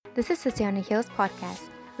This is City on a Hill's podcast.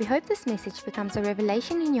 We hope this message becomes a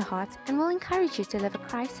revelation in your heart and will encourage you to live a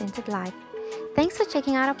Christ-centered life. Thanks for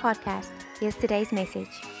checking out our podcast. Here's today's message.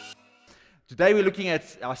 Today we're looking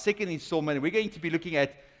at our second installment. We're going to be looking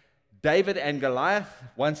at David and Goliath,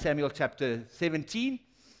 1 Samuel chapter 17.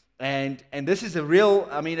 And this is a real,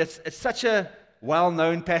 it's such a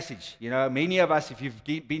well-known passage. You know, many of us, if you've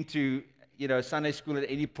been to, Sunday school at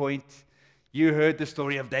any point, you heard the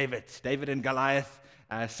story of David and Goliath.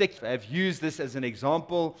 Have used this as an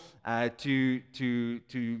example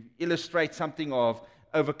to illustrate something of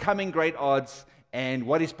overcoming great odds and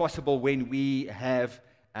what is possible when we have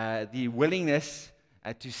the willingness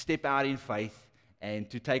to step out in faith and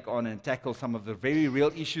to take on and tackle some of the very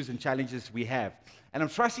real issues and challenges we have. And I'm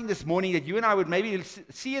trusting this morning that you and I would maybe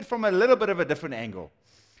see it from a little bit of a different angle.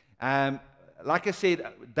 Like I said,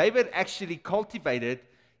 David actually cultivated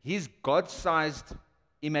his God-sized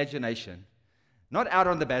imagination. Not out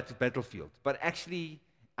on the battlefield, but actually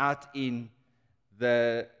out in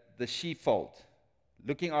the sheepfold,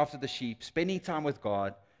 looking after the sheep, spending time with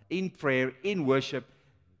God, in prayer, in worship,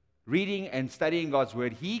 reading and studying God's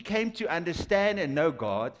word. He came to understand and know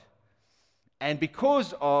God, and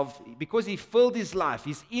because he filled his life,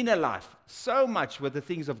 his inner life, so much with the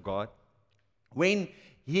things of God, when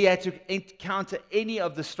he had to encounter any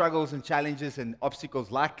of the struggles and challenges and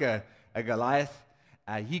obstacles like a Goliath,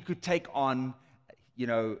 he could take on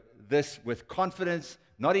this with confidence,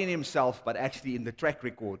 not in himself, but actually in the track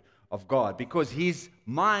record of God, because his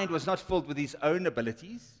mind was not filled with his own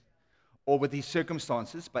abilities or with his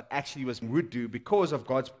circumstances, but actually would do because of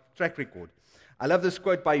God's track record. I love this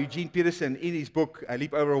quote by Eugene Peterson in his book, A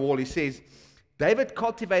Leap Over a Wall. He says, David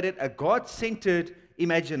cultivated a God-centered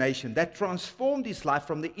imagination that transformed his life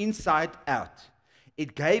from the inside out.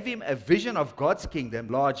 It gave him a vision of God's kingdom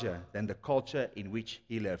larger than the culture in which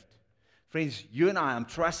he lived. Friends, you and I'm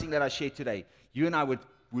trusting that I share today, you and I would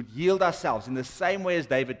yield ourselves in the same way as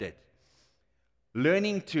David did.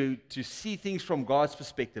 Learning to see things from God's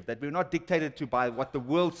perspective, that we're not dictated to by what the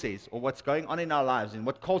world says or what's going on in our lives and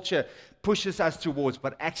what culture pushes us towards,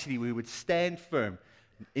 but actually we would stand firm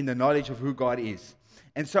in the knowledge of who God is.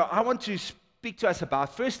 And so I want to speak to us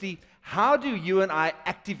about, firstly, how do you and I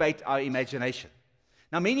activate our imagination?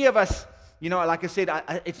 Now, many of us, like I said,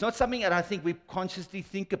 it's not something that I think we consciously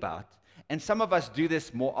think about. And some of us do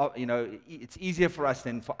this more, it's easier for us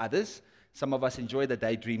than for others. Some of us enjoy the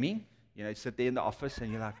daydreaming. Sit there in the office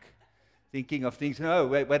and you're like thinking of things. Oh,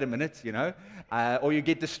 wait a minute, or you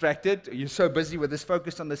get distracted. You're so busy with this,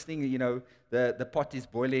 focused on this thing, the pot is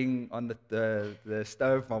boiling on the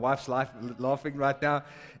stove. My wife's laughing right now,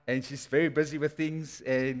 and she's very busy with things.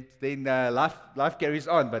 And then life carries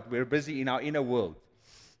on, but we're busy in our inner world.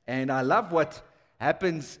 And I love what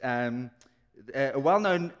happens. A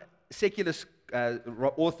well-known secular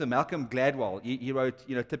author, Malcolm Gladwell, he wrote,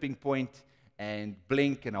 Tipping Point and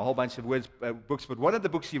Blink and a whole bunch of books. But one of the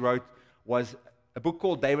books he wrote was a book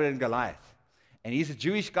called David and Goliath. And he's a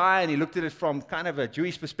Jewish guy, and he looked at it from kind of a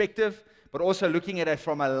Jewish perspective, but also looking at it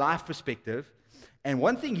from a life perspective. And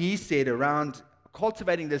one thing he said around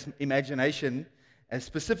cultivating this imagination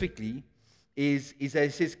specifically is that he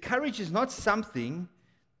says, courage is not something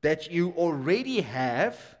that you already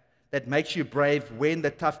have that makes you brave when the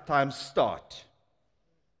tough times start.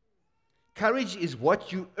 Courage is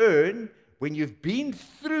what you earn when you've been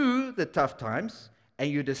through the tough times and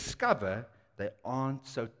you discover they aren't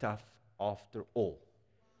so tough after all.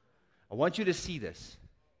 I want you to see this.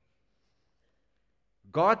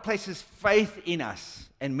 God places faith in us,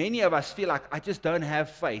 and many of us feel like, I just don't have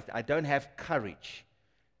faith. I don't have courage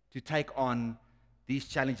to take on these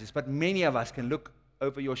challenges. But many of us can look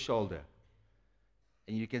over your shoulder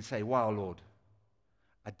and you can say, wow, Lord,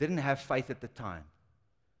 I didn't have faith at the time,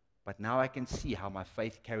 but now I can see how my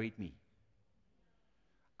faith carried me.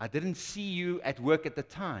 I didn't see you at work at the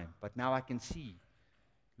time, but now I can see,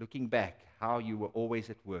 looking back, how you were always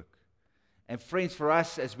at work. And friends, for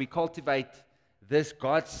us, as we cultivate this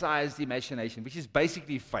God-sized imagination, which is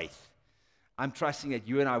basically faith, I'm trusting that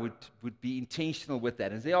you and I would be intentional with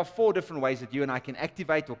that. And there are 4 different ways that you and I can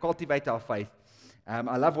activate or cultivate our faith.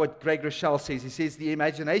 I love what Greg Rochelle says. He says, the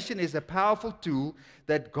imagination is a powerful tool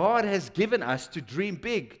that God has given us to dream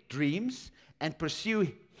big dreams and pursue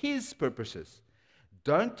His purposes.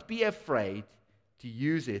 Don't be afraid to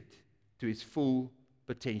use it to its full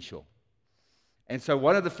potential. And so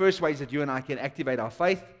one of the first ways that you and I can activate our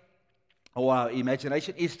faith or our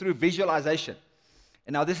imagination is through visualization.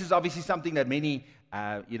 And now this is obviously something that many,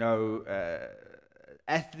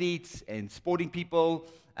 athletes and sporting people,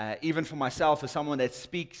 even for myself as someone that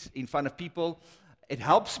speaks in front of people, It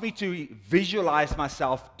helps me to visualize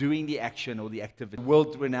myself doing the action or the activity.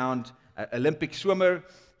 World-renowned Olympic swimmer,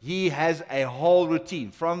 he has a whole routine.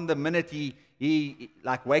 From the minute he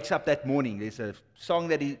like wakes up that morning, there's a song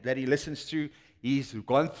that he listens to. He's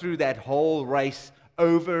gone through that whole race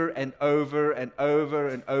over and over and over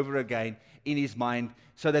and over again in his mind,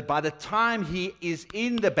 so that by the time he is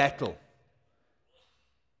in the battle,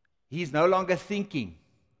 he's no longer thinking,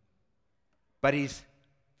 but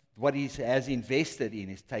what he has invested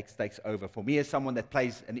in takes over. For me, as someone that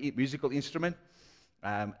plays a musical instrument,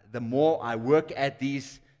 the more I work at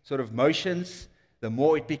these sort of motions, the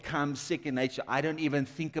more it becomes second nature. I don't even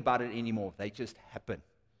think about it anymore. They just happen.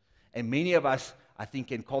 And many of us, I think,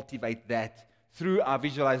 can cultivate that through our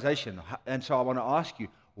visualization. And so I want to ask you,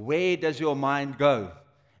 where does your mind go?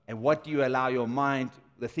 And what do you allow your mind,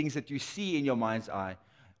 the things that you see in your mind's eye,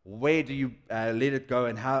 where do you let it go,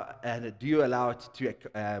 and how do you allow it to,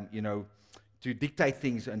 to dictate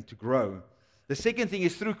things and to grow? The second thing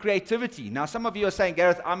is through creativity. Now, some of you are saying,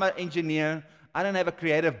 Gareth, I'm an engineer. I don't have a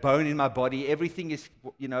creative bone in my body. Everything is,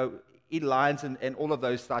 in lines and all of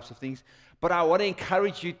those types of things. But I want to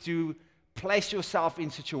encourage you to place yourself in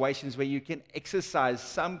situations where you can exercise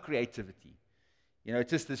some creativity.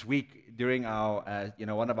 Just this week during our,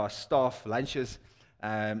 one of our staff lunches,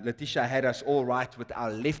 Letitia had us all write with our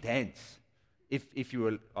left hands. If you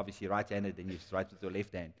were obviously right-handed, then you just write with your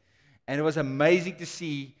left hand. And it was amazing to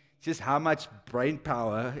see just how much brain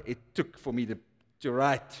power it took for me to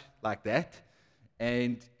write like that.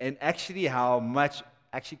 And actually how much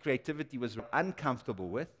creativity was uncomfortable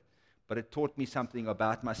with, but it taught me something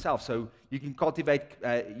about myself. So you can cultivate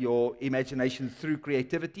your imagination through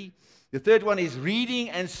creativity. The third one is reading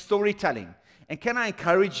and storytelling. And can I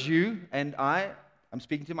encourage you, and I'm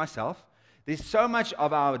speaking to myself, there's so much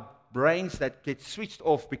of our brains that get switched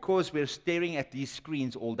off because we're staring at these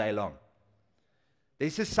screens all day long.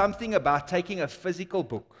 There's just something about taking a physical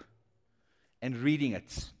book and reading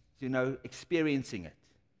it, experiencing it.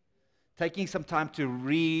 Taking some time to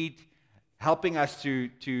read, helping us to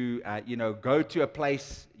go to a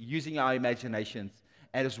place using our imaginations,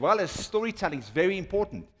 and as well as storytelling is very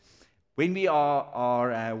important. When we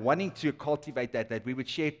are wanting to cultivate that we would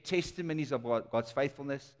share testimonies of God's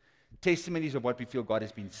faithfulness, testimonies of what we feel God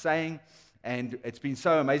has been saying, and it's been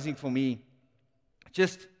so amazing for me.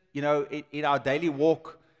 Just in our daily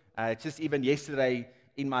walk, just even yesterday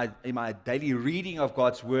in my daily reading of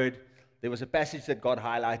God's Word, there was a passage that God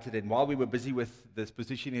highlighted, and while we were busy with this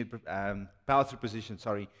power through position,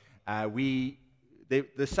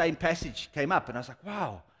 the same passage came up, and I was like,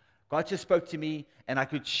 wow. God just spoke to me, and I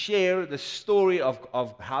could share the story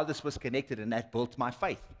of how this was connected, and that built my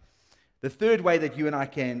faith. The third way that you and I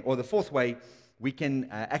can, or the fourth way we can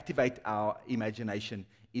activate our imagination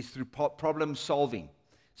is through problem solving.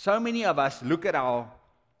 So many of us look at our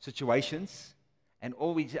situations, and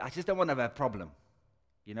I just don't want to have a problem.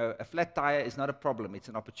 A flat tire is not a problem, it's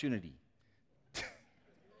an opportunity.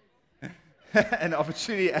 An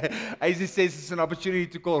opportunity, Isaac says it's an opportunity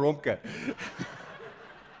to call Romke.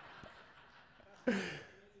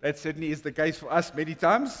 That certainly is the case for us many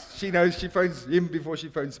times. She knows she phones him before she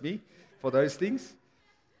phones me for those things.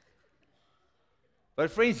 But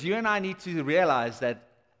friends, you and I need to realize that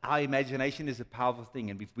our imagination is a powerful thing.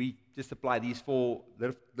 And if we just apply these four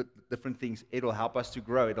different things, it'll help us to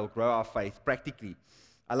grow. It'll grow our faith practically.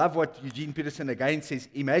 I love what Eugene Peterson again says.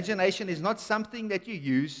 Imagination is not something that you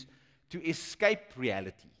use to escape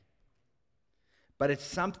reality, but it's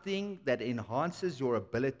something that enhances your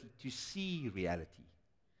ability to see reality.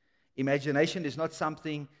 Imagination is not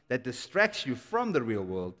something that distracts you from the real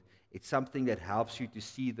world. It's something that helps you to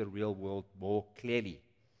see the real world more clearly.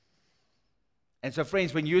 And so,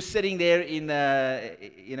 friends, when you're sitting there in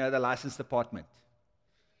the license department,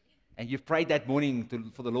 and you've prayed that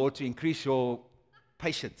morning for the Lord to increase your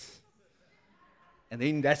patience, and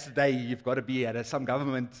then that's the day you've got to be at some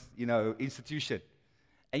government, institution,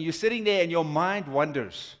 and you're sitting there and your mind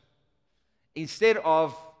wanders. Instead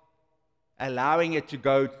of allowing it to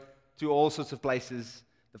go to all sorts of places,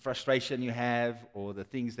 the frustration you have or the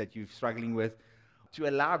things that you're struggling with, to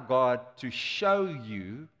allow God to show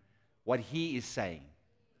you what He is saying,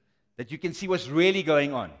 that you can see what's really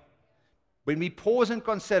going on. When we pause and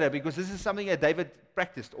consider, because this is something that David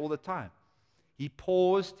practiced all the time. He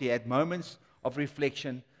paused, he had moments of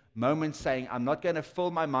reflection, moments saying, I'm not going to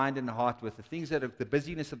fill my mind and heart with the things that are the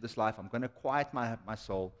busyness of this life. I'm going to quiet my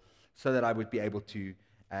soul so that I would be able to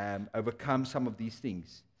overcome some of these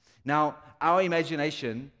things. Now, our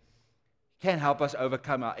imagination can help us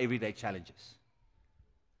overcome our everyday challenges.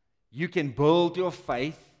 You can build your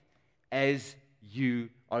faith as you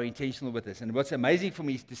are intentional with this. And what's amazing for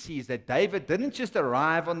me is to see is that David didn't just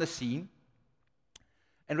arrive on the scene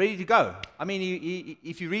and ready to go. I mean,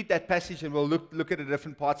 if you read that passage, and we'll look at the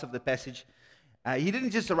different parts of the passage, he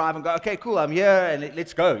didn't just arrive and go, okay, cool, I'm here, and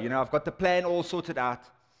let's go. I've got the plan all sorted out.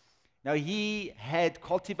 No, he had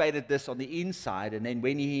cultivated this on the inside, and then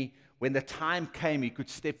when the time came, he could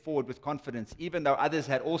step forward with confidence, even though others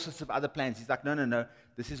had all sorts of other plans. He's like, no,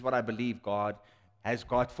 this is what I believe God has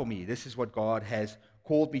got for me. This is what God has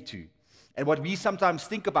called me to. And what we sometimes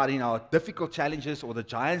think about in our difficult challenges or the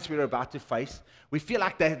giants we're about to face, we feel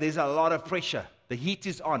like there's a lot of pressure. The heat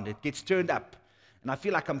is on. It gets turned up. And I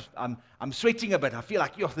feel like I'm sweating a bit. I feel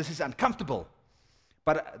like, this is uncomfortable.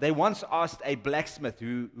 But they once asked a blacksmith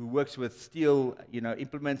who works with steel,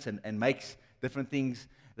 implements and makes different things.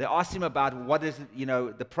 They asked him about what is,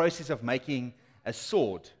 the process of making a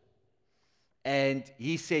sword. And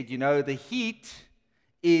he said, the heat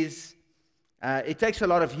is, it takes a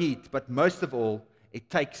lot of heat, but most of all, it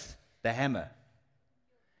takes the hammer.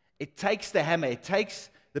 It takes the hammer. It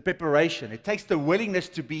takes the preparation. It takes the willingness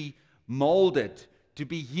to be molded, to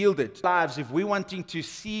be yielded. Lives, if we're wanting to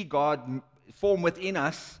see God form within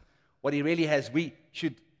us what He really has, we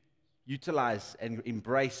should utilize and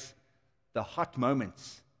embrace the hot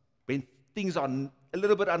moments when things are a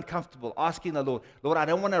little bit uncomfortable, asking the Lord, I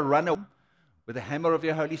don't want to run away with the hammer of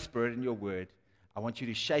your Holy Spirit and your word. I want you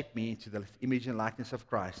to shape me into the image and likeness of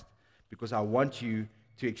Christ, because I want you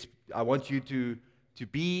to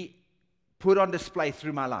be put on display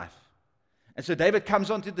through my life. And so David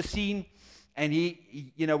comes onto the scene, and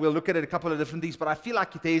he we'll look at it a couple of different things, but I feel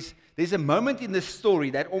like there's a moment in this story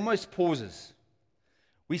that almost pauses.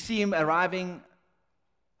 We see him arriving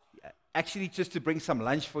actually just to bring some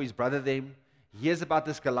lunch for his brother there. He hears about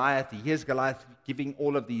this Goliath. He hears Goliath giving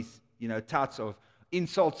all of these, touts of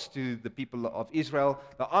insults to the people of Israel.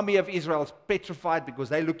 The army of Israel is petrified because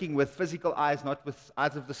they're looking with physical eyes, not with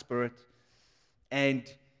eyes of the Spirit. And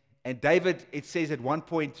David, it says at one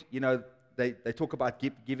point, they talk about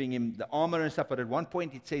giving him the armor and stuff, but at one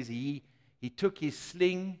point it says he took his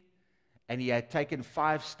sling and he had taken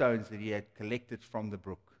 5 stones that he had collected from the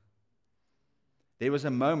brook. There was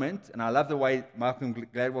a moment, and I love the way Malcolm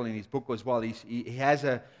Gladwell in his book as well, he has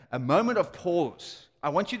a moment of pause. I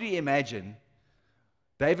want you to imagine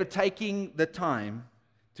David taking the time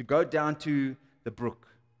to go down to the brook,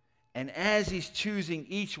 and as he's choosing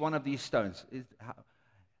each one of these stones,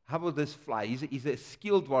 how will this fly? He's a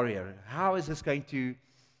skilled warrior. How is this going to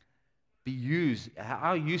be used?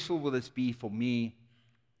 How useful will this be for me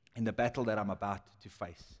in the battle that I'm about to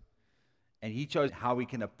face? And he chose how we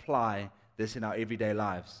can apply this in our everyday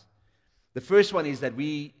lives. The first stone is that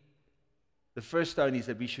we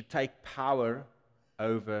should take power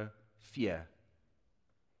over fear.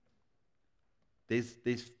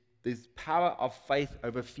 There's power of faith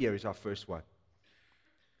over fear is our first one.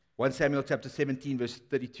 1 Samuel chapter 17, verse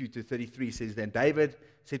 32 to 33 says, Then David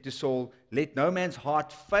said to Saul, Let no man's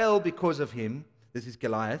heart fail because of him. This is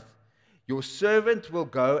Goliath. Your servant will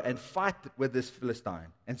go and fight with this Philistine.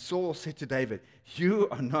 And Saul said to David, You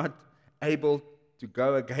are not able to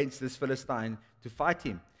go against this Philistine to fight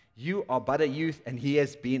him. You are but a youth, and he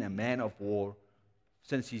has been a man of war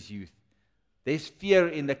since his youth. There's fear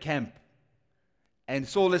in the camp. And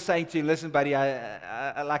Saul is saying to him, Listen, buddy,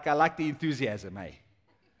 I like the enthusiasm, hey?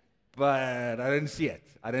 But I don't see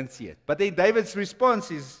it. But then David's response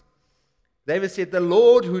is, David said, The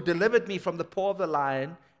Lord who delivered me from the paw of the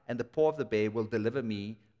lion and the paw of the bear will deliver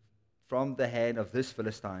me from the hand of this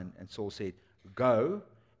Philistine. And Saul said, Go,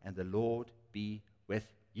 and the Lord be with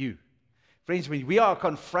you. Friends, when we are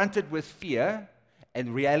confronted with fear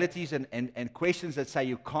and realities and questions that say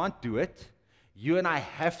you can't do it, you and I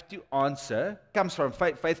have to answer.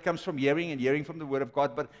 Faith comes from hearing, and hearing from the Word of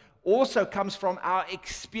God, but also comes from our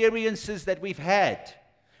experiences that we've had.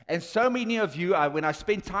 And so many of you, when I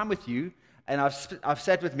spend time with you, and I've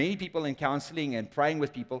sat with many people in counseling and praying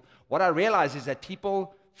with people, what I realize is that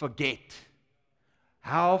people forget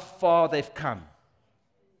how far they've come.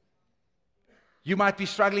 You might be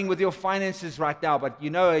struggling with your finances right now, but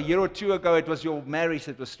a year or two ago, it was your marriage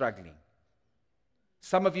that was struggling.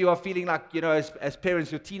 Some of you are feeling like, as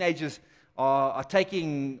parents, your teenagers are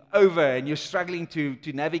taking over and you're struggling to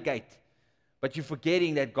navigate. But you're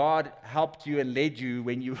forgetting that God helped you and led you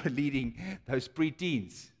when you were leading those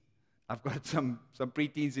preteens. I've got some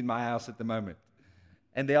preteens in my house at the moment.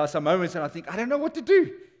 And there are some moments and I think, I don't know what to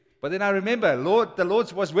do. But then I remember, the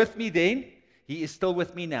Lord was with me then. He is still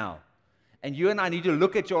with me now. And you and I need to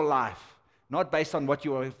look at your life, not based on what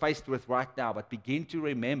you are faced with right now, but begin to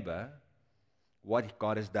remember what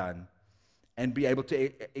God has done and be able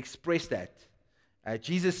to express that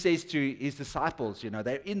Jesus says to his disciples,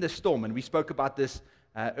 they're in the storm, and we spoke about this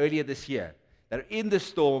earlier this year. They're in the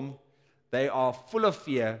storm, they are full of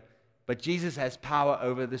fear, but Jesus has power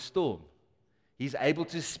over the storm. He's able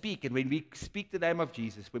to speak, and when we speak the name of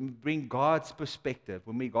Jesus, when we bring God's perspective,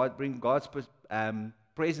 when we bring God's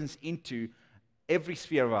presence into every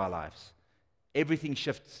sphere of our lives, everything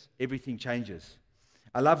shifts, everything changes.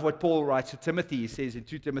 I love what Paul writes to Timothy. He says in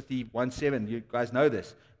 2 Timothy 1:7, you guys know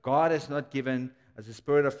this, God has not given us a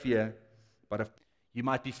spirit of fear, but you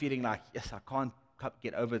might be feeling like, yes, I can't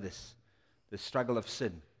get over this struggle of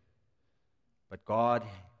sin. But God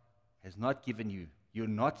has not given you. You're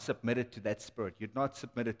not submitted to that spirit. You're not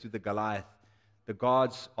submitted to the Goliath, the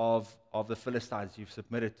gods of the Philistines. You've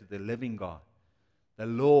submitted to the living God. The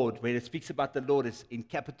Lord, when it speaks about the Lord, it's in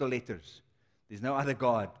capital letters. There's no other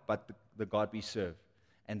God but the God we serve.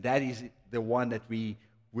 And that is the one that we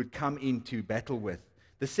would come into battle with.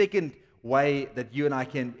 The second way that you and I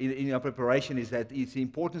can, in our preparation, is that it's the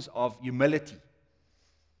importance of humility.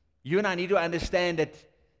 You and I need to understand that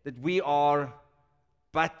we are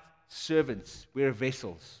but servants. We're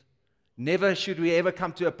vessels. Never should we ever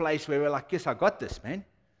come to a place where we're like, yes, I got this, man.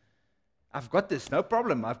 I've got this, no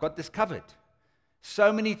problem. I've got this covered.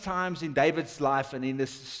 So many times in David's life and in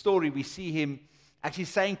this story, we see him actually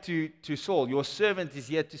saying to Saul, your servant is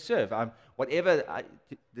here to serve.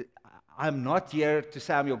 I'm not here to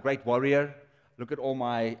say I'm your great warrior. Look at all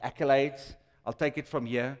my accolades. I'll take it from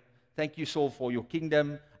here. Thank you, Saul, for your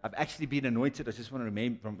kingdom. I've actually been anointed. I just want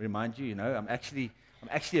to remind you, I'm actually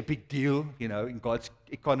a big deal, in God's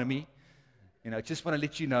economy. Just want to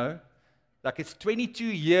let you know. Like, it's 22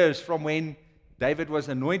 years from when David was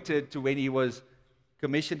anointed to when he was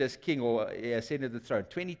commissioned as king or ascended the throne.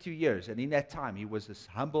 22 years. And in that time, he was this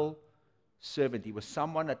humble servant. He was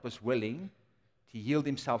someone that was willing to yield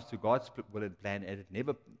himself to God's will and plan. And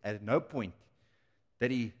at no point did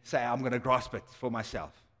he say, I'm going to grasp it for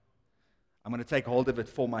myself. I'm going to take hold of it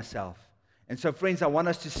for myself. And so, friends, I want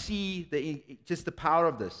us to see just the power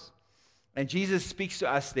of this. And Jesus speaks to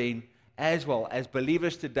us then, as well, as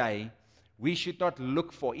believers today, we should not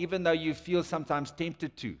look for, even though you feel sometimes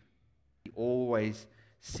tempted to, always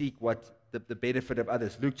seek what the benefit of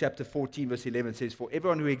others. Luke chapter 14, verse 11 says, for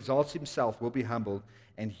everyone who exalts himself will be humbled,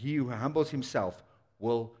 and he who humbles himself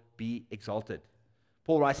will be exalted.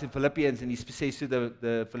 Paul writes in Philippians, and he says to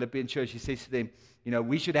the Philippian church, he says to them,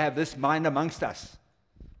 we should have this mind amongst us,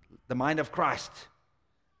 the mind of Christ.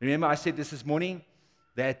 Remember I said this morning,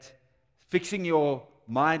 that fixing your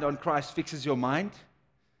mind on Christ fixes your mind.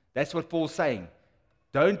 That's what Paul's saying.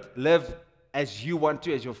 Don't live as you want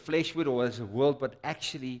to, as your flesh would, or as the world, but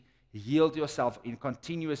actually yield yourself in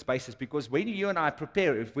continuous basis. Because when you and I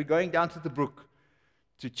prepare, if we're going down to the brook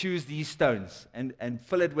to choose these stones and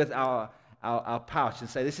fill it with our pouch and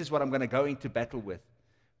say, this is what I'm going to go into battle with.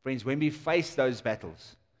 Friends, when we face those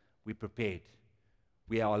battles, we're prepared.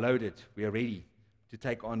 We are loaded. We are ready to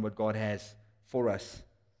take on what God has for us.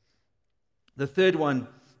 The third one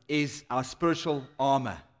is our spiritual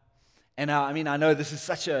armor. And I know this is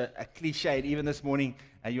such a cliche, and even this morning,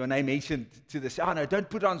 your name mentioned to this, no, don't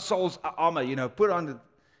put on Saul's armor, put on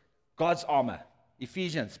God's armor.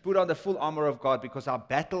 Ephesians, put on the full armor of God, because our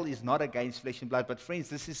battle is not against flesh and blood. But friends,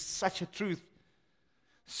 this is such a truth.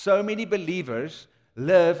 So many believers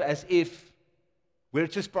live as if we're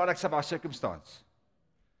just products of our circumstance.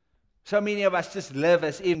 So many of us just live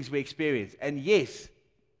as if we experience. And yes,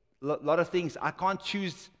 a lot of things, I can't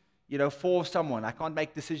choose for someone. I can't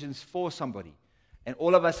make decisions for somebody. And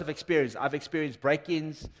all of us have experienced. I've experienced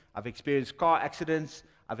break-ins. I've experienced car accidents.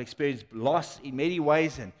 I've experienced loss in many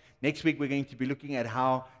ways. And next week we're going to be looking at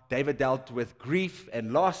how David dealt with grief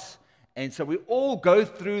and loss. And so we all go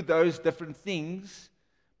through those different things.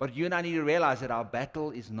 But you and I need to realize that our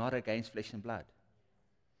battle is not against flesh and blood.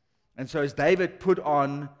 And so as David put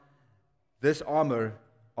on this armor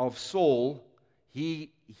of Saul, he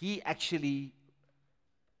actually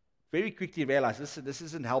very quickly realized this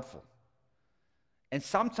isn't helpful. And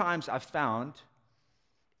sometimes I've found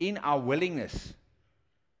in our willingness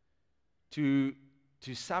to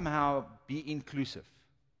somehow be inclusive,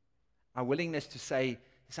 our willingness to say,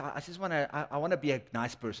 I want to be a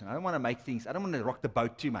nice person. I don't want to make things, I don't want to rock the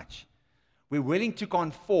boat too much. We're willing to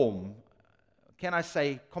conform, can I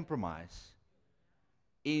say compromise,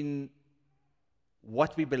 in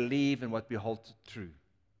what we believe and what we hold true.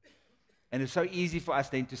 And it's so easy for us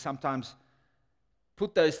then to sometimes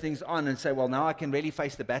put those things on and say, well, now I can really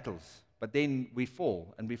face the battles. But then we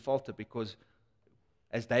fall and we falter because,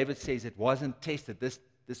 as David says, it wasn't tested. This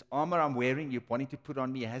armor I'm wearing, you're wanting to put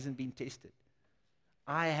on me, hasn't been tested.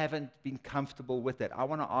 I haven't been comfortable with it. I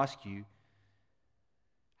want to ask you,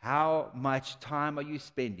 How much time are you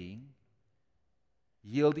spending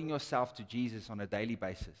yielding yourself to Jesus on a daily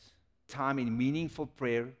basis? Time in meaningful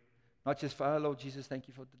prayer, not just for, oh, Lord Jesus, thank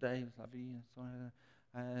you for today. It was lovely.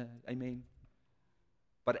 Amen.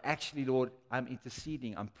 But actually, Lord, I'm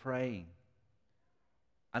interceding, I'm praying.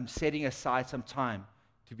 I'm setting aside some time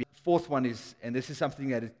to be. Fourth one is, and this is something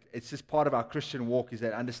that it's just part of our Christian walk, is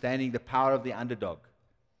that understanding the power of the underdog.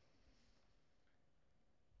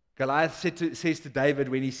 Goliath says to David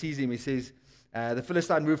when he sees him, he says, the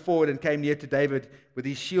Philistine moved forward and came near to David with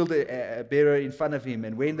his shield bearer in front of him.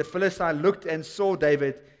 And when the Philistine looked and saw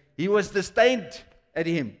David, he was disdained at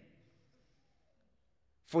him.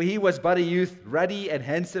 For he was but a youth, ruddy and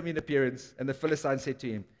handsome in appearance. And the Philistine said to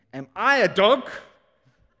him, am I a dog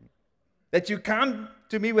that you come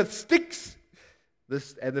to me with sticks?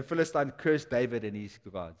 And the Philistine cursed David and his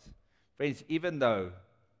gods. Friends, even though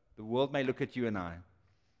the world may look at you and I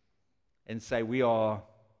and say we're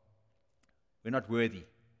not worthy,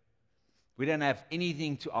 we don't have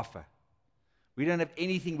anything to offer, we don't have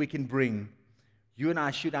anything we can bring, you and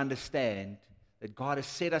I should understand that God has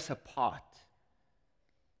set us apart.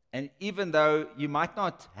 And even though you might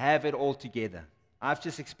not have it all together, I've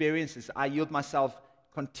just experienced this. I yield myself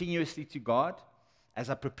continuously to God as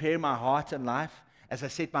I prepare my heart and life, as I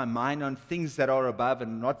set my mind on things that are above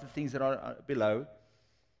and not the things that are below.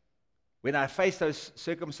 When I face those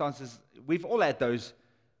circumstances, we've all had those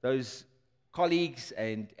colleagues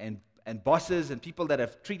and bosses and people that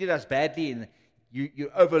have treated us badly, and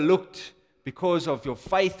you're overlooked because of your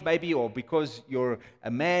faith, maybe, or because you're a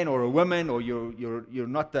man or a woman, or you're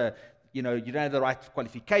not you don't have the right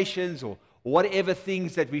qualifications, or whatever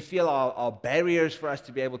things that we feel are barriers for us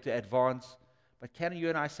to be able to advance. But can you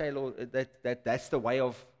and I say, Lord, that's the way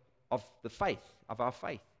of the faith, of our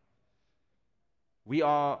faith? We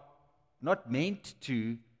are not meant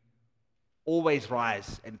to always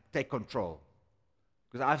rise and take control.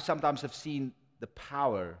 Because I sometimes have seen the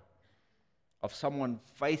power of someone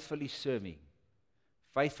faithfully serving,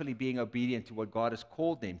 faithfully being obedient to what God has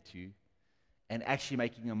called them to, and actually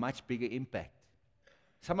making a much bigger impact.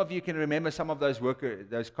 Some of you can remember some of those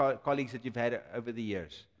colleagues that you've had over the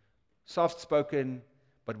years. Soft-spoken,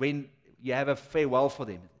 but when you have a farewell for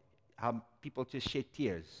them, how people just shed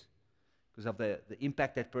tears because of the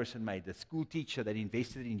impact that person made, the school teacher that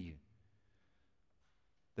invested in you,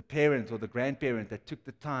 the parent or the grandparent that took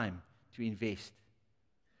the time to invest,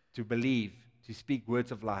 to believe, to speak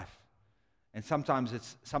words of life. And sometimes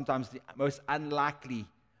it's the most unlikely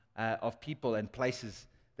of people and places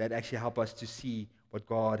that actually help us to see what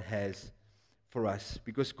God has for us.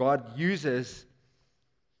 Because God uses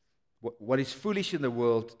what is foolish in the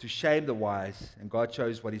world to shame the wise, and God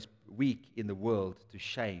chose what is weak in the world to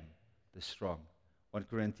shame the strong. 1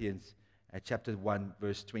 Corinthians chapter 1,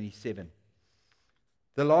 verse 27.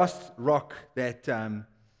 The last rock that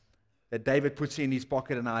David puts in his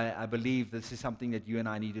pocket, and I believe this is something that you and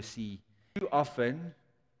I need to see. Too often,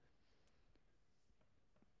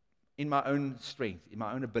 in my own strength, in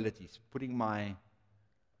my own abilities, putting my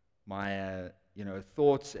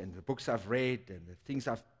thoughts and the books I've read and the things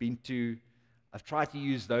I've been to, I've tried to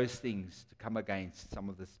use those things to come against some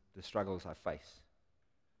of the struggles I face.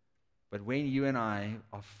 But when you and I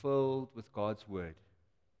are filled with God's Word,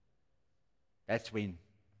 that's when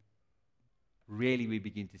really we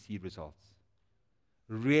begin to see results.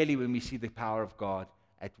 Really when we see the power of God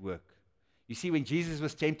at work. You see, when Jesus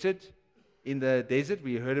was tempted in the desert,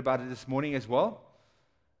 we heard about it this morning as well,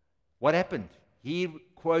 what happened? He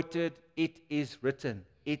quoted, "It is written,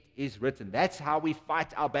 it is written." That's how we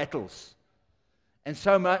fight our battles. And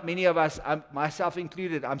so many of us, myself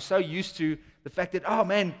included, I'm so used to the fact that, oh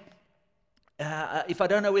man, if I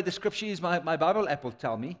don't know where the scripture is, my Bible app will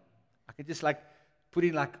tell me. I can just put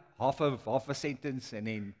in half a sentence and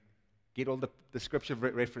then get all the scripture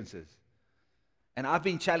references. And I've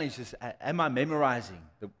been challenged, am I memorizing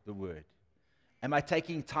the word? Am I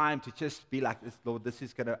taking time to just be like this, Lord,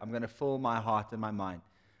 I'm going to fill my heart and my mind.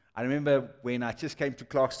 I remember when I just came to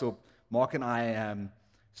Clarksville, Mark and I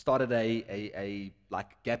started a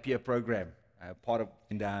gap year program,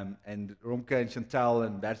 and Rumke and Chantal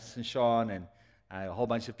and Baptist and Sean and a whole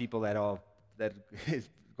bunch of people that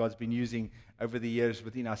God's been using over the years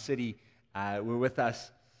within our city were with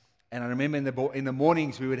us. And I remember in the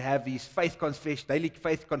mornings we would have these daily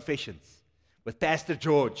faith confessions with Pastor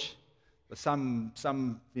George, with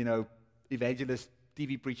some evangelist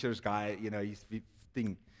TV preacher's guy, his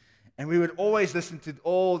thing. And we would always listen to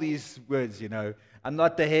all these words, I'm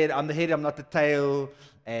not the head, I'm not the tail,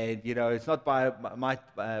 and it's not by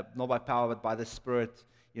not by power, but by the Spirit.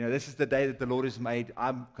 This is the day that the Lord has made.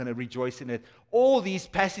 I'm going to rejoice in it. All these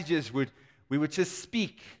passages would we would just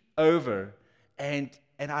speak over, and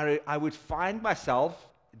I would find myself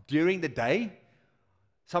during the day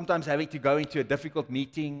sometimes having to go into a difficult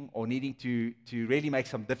meeting or needing to really make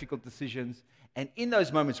some difficult decisions. And in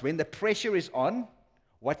those moments, when the pressure is on,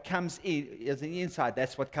 what comes in is the inside,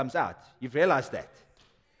 that's what comes out. You've realized that.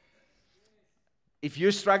 If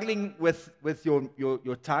you're struggling with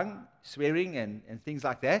your tongue, swearing and things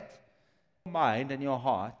like that, your mind and your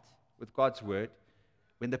heart with God's word,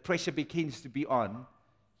 when the pressure begins to be on,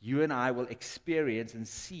 you and I will experience and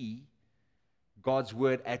see God's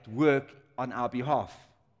word at work on our behalf.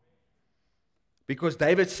 Because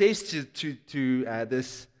David says to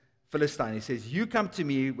this Philistine, he says, "You come to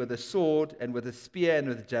me with a sword and with a spear and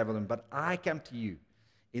with a javelin, but I come to you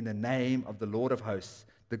in the name of the Lord of hosts,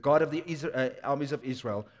 the God of the armies of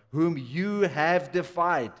Israel, whom you have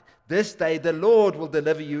defied. This day the Lord will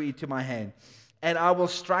deliver you into my hand, and I will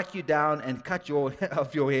strike you down and cut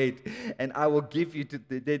off your head, and I will give you to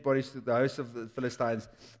the dead bodies to the host of the Philistines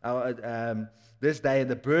this day, and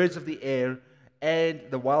the birds of the air and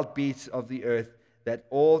the wild beasts of the earth, that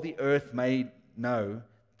all the earth may know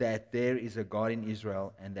that there is a God in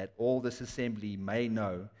Israel, and that all this assembly may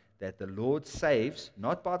know that the Lord saves,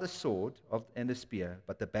 not by the sword and the spear,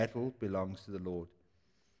 but the battle belongs to the Lord.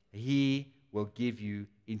 He will give you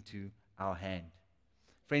into our hand."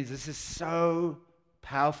 Friends, this is so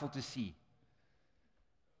powerful to see.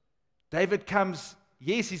 David comes,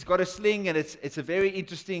 yes, he's got a sling, and it's a very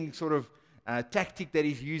interesting sort of tactic that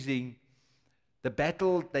he's using. The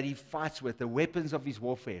battle that he fights with, the weapons of his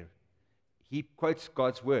warfare, he quotes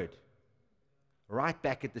God's word right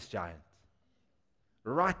back at this giant,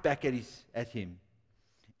 right back at him.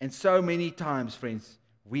 And so many times, friends,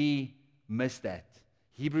 we miss that.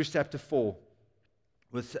 Hebrews chapter 4,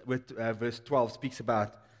 with verse 12, speaks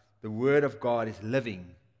about the word of God is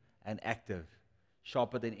living and active,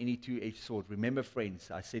 sharper than any two-edged sword. Remember, friends,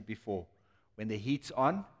 I said before, when the heat's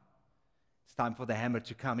on, it's time for the hammer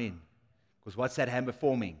to come in. Because what's that hammer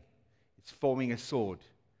forming? It's forming a sword.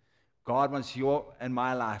 God wants your and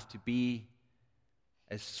my life to be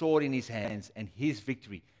a sword in his hands and his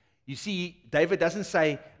victory. You see, David doesn't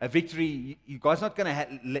say a victory, God's not going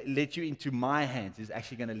to let you into my hands. He's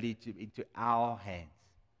actually going to lead you into our hands.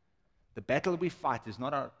 The battle we fight is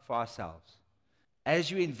not for ourselves. As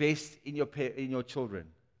you invest in your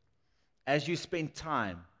children, as you spend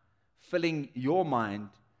time filling your mind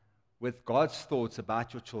with God's thoughts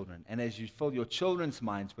about your children, and as you fill your children's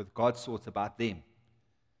minds with God's thoughts about them,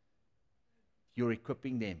 you're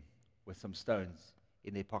equipping them with some stones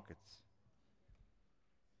in their pockets.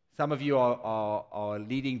 Some of you are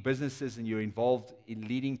leading businesses, and you're involved in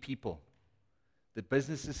leading people. The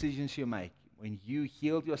business decisions you make, when you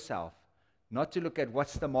heal yourself, not to look at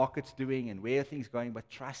what's the market's doing and where are things going, but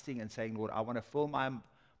trusting and saying, Lord, I want to fill my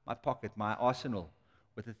pocket, my arsenal,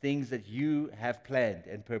 with the things that you have planned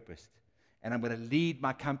and purposed. And I'm going to lead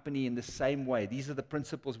my company in the same way. These are the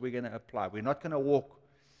principles we're going to apply. We're not going to walk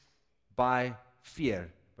by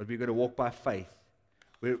fear, but we're going to walk by faith.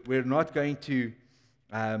 We're not going to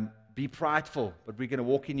be prideful, but we're going to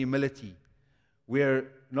walk in humility.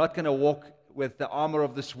 We're not going to walk with the armor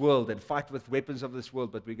of this world and fight with weapons of this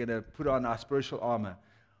world, but we're going to put on our spiritual armor.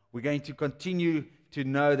 We're going to continue to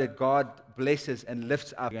know that God blesses and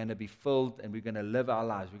lifts up. We're going to be filled, and we're going to live our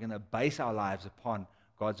lives. We're going to base our lives upon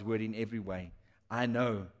God's word in every way. I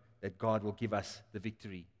know that God will give us the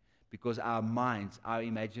victory because our minds, our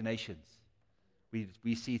imaginations,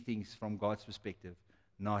 we see things from God's perspective,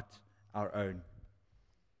 not our own.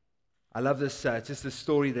 I love this, just the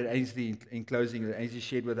story that Ainsley, in closing, that Ainsley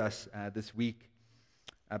shared with us this week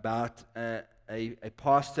about a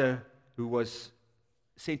pastor who was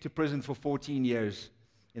sent to prison for 14 years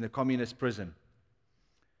in a communist prison.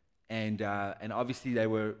 And obviously they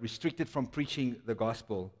were restricted from preaching the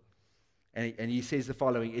gospel. And he says the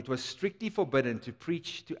following: "It was strictly forbidden to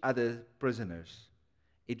preach to other prisoners.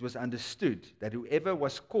 It was understood that whoever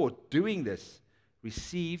was caught doing this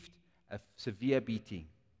received a severe beating.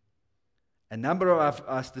 A number of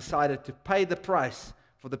us decided to pay the price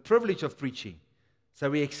for the privilege of preaching, so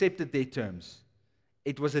we accepted their terms.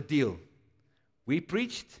 It was a deal. We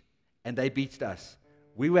preached, and they beat us.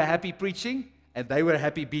 We were happy preaching, and they were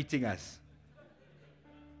happy beating us.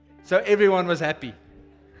 So everyone was happy."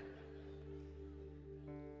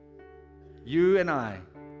 You and I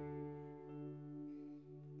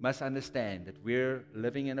must understand that we're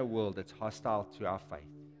living in a world that's hostile to our faith.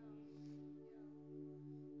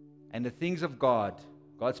 And the things of God,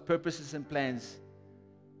 God's purposes and plans,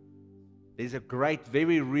 there's a great,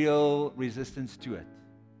 very real resistance to it.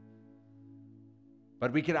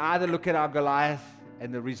 But we can either look at our Goliath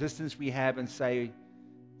and the resistance we have and say,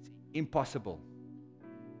 impossible.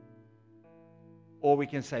 Or we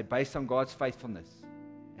can say, based on God's faithfulness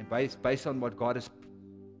and based on what God has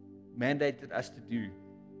mandated us to do,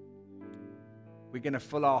 we're going to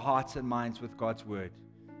fill our hearts and minds with God's word,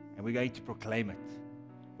 and we're going to proclaim it.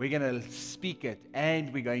 We're going to speak it,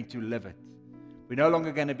 and we're going to live it. We're no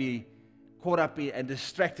longer going to be caught up and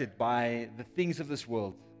distracted by the things of this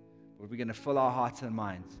world, but we're going to fill our hearts and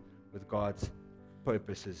minds with God's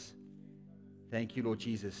purposes. Thank you, Lord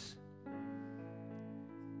Jesus.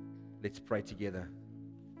 Let's pray together.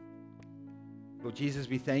 Lord Jesus,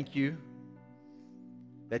 we thank you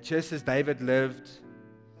that just as David lived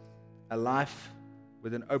a life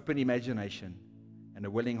with an open imagination and a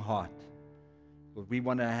willing heart, Lord, we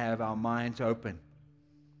want to have our minds open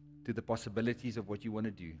to the possibilities of what you want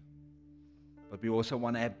to do. But we also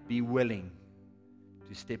want to be willing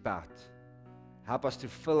to step out. Help us to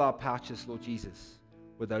fill our pouches, Lord Jesus,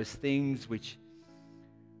 with those things which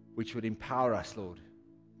would empower us, Lord.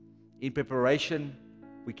 In preparation,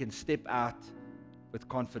 we can step out with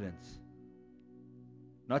confidence,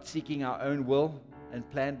 not seeking our own will and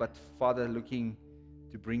plan, but, Father, looking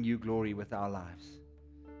to bring you glory with our lives.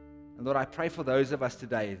 And Lord, I pray for those of us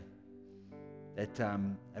today that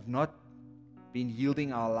have not been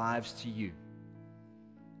yielding our lives to you.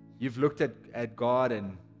 You've looked at God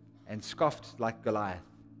and scoffed like Goliath.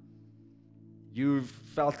 You've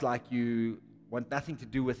felt like you want nothing to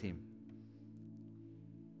do with him.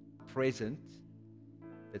 Present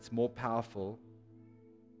that's more powerful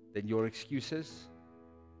than your excuses,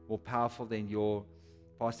 more powerful than your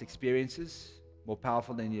past experiences, more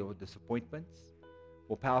powerful than your disappointments,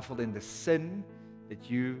 more powerful than the sin that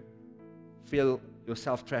you feel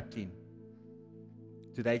yourself trapped in.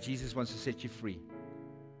 Today, Jesus wants to set you free.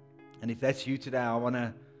 And if that's you today, I want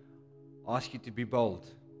to ask you to be bold,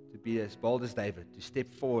 to be as bold as David, to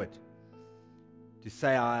step forward, to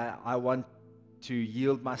say, I want to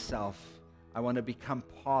yield myself. I want to become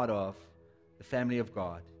part of the family of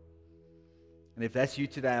God. And if that's you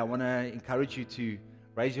today, I want to encourage you to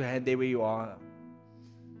raise your hand there where you are.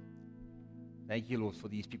 Thank you, Lord, for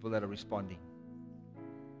these people that are responding.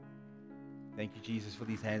 Thank you, Jesus, for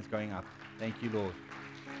these hands going up. Thank you, Lord.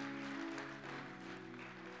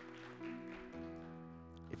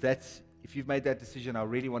 If you've made that decision, I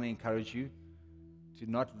really want to encourage you to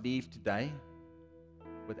not leave today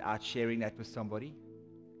without sharing that with somebody,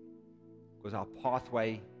 because our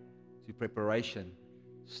pathway to preparation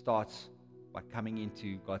starts by coming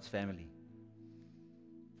into God's family.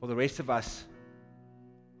 For the rest of us,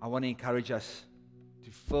 I want to encourage us to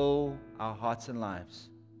fill our hearts and lives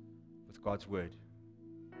with God's word,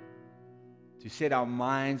 to set our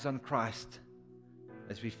minds on Christ.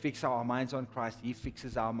 As we fix our minds on Christ, he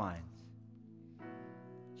fixes our minds.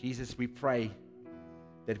 Jesus, we pray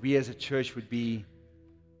that we as a church would be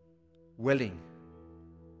willing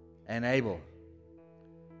and able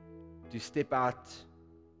to step out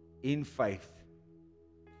in faith,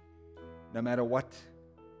 no matter what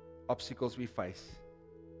obstacles we face.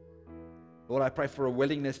 Lord, I pray for a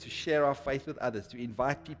willingness to share our faith with others, to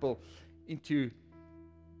invite people into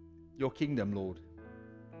your kingdom, Lord,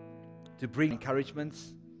 to bring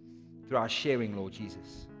encouragements through our sharing, Lord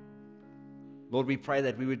Jesus. Lord, we pray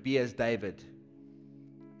that we would be as David,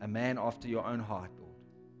 a man after your own heart, Lord.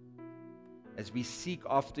 As we seek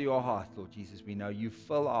after your heart, Lord Jesus, we know you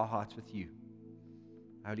fill our hearts with you.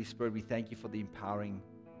 Holy Spirit, we thank you for the empowering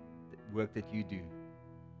work that you do.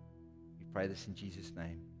 We pray this in Jesus'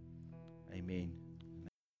 name. Amen.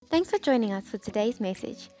 Thanks for joining us for today's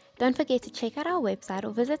message. Don't forget to check out our website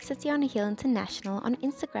or visit City on a Hill International on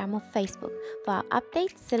Instagram or Facebook for our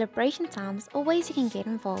updates, celebration times, or ways you can get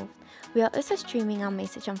involved. We are also streaming our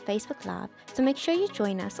message on Facebook Live, so make sure you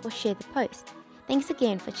join us or share the post. Thanks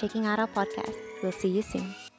again for checking out our podcast. We'll see you soon.